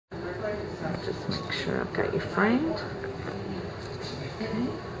Just make sure I've got you framed. Okay.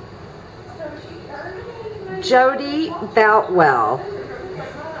 Jody Boutwell.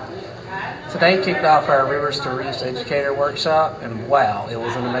 Today kicked off our Rivers to Reefs educator workshop, and wow, it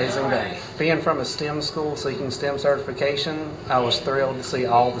was an amazing day. Being from a STEM school seeking STEM certification, I was thrilled to see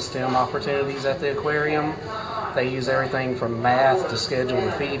all the STEM opportunities at the aquarium. They use everything from math to schedule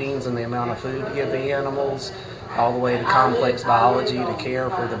the feedings and the amount of food to give the animals, all the way to complex biology to care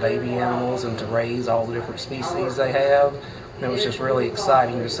for the baby animals and to raise all the different species they have. And it was just really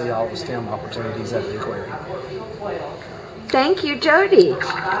exciting to see all the STEM opportunities at the aquarium. Thank you, Jody.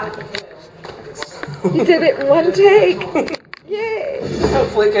 You did it in one take. Yay.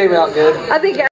 Hopefully it came out good. I think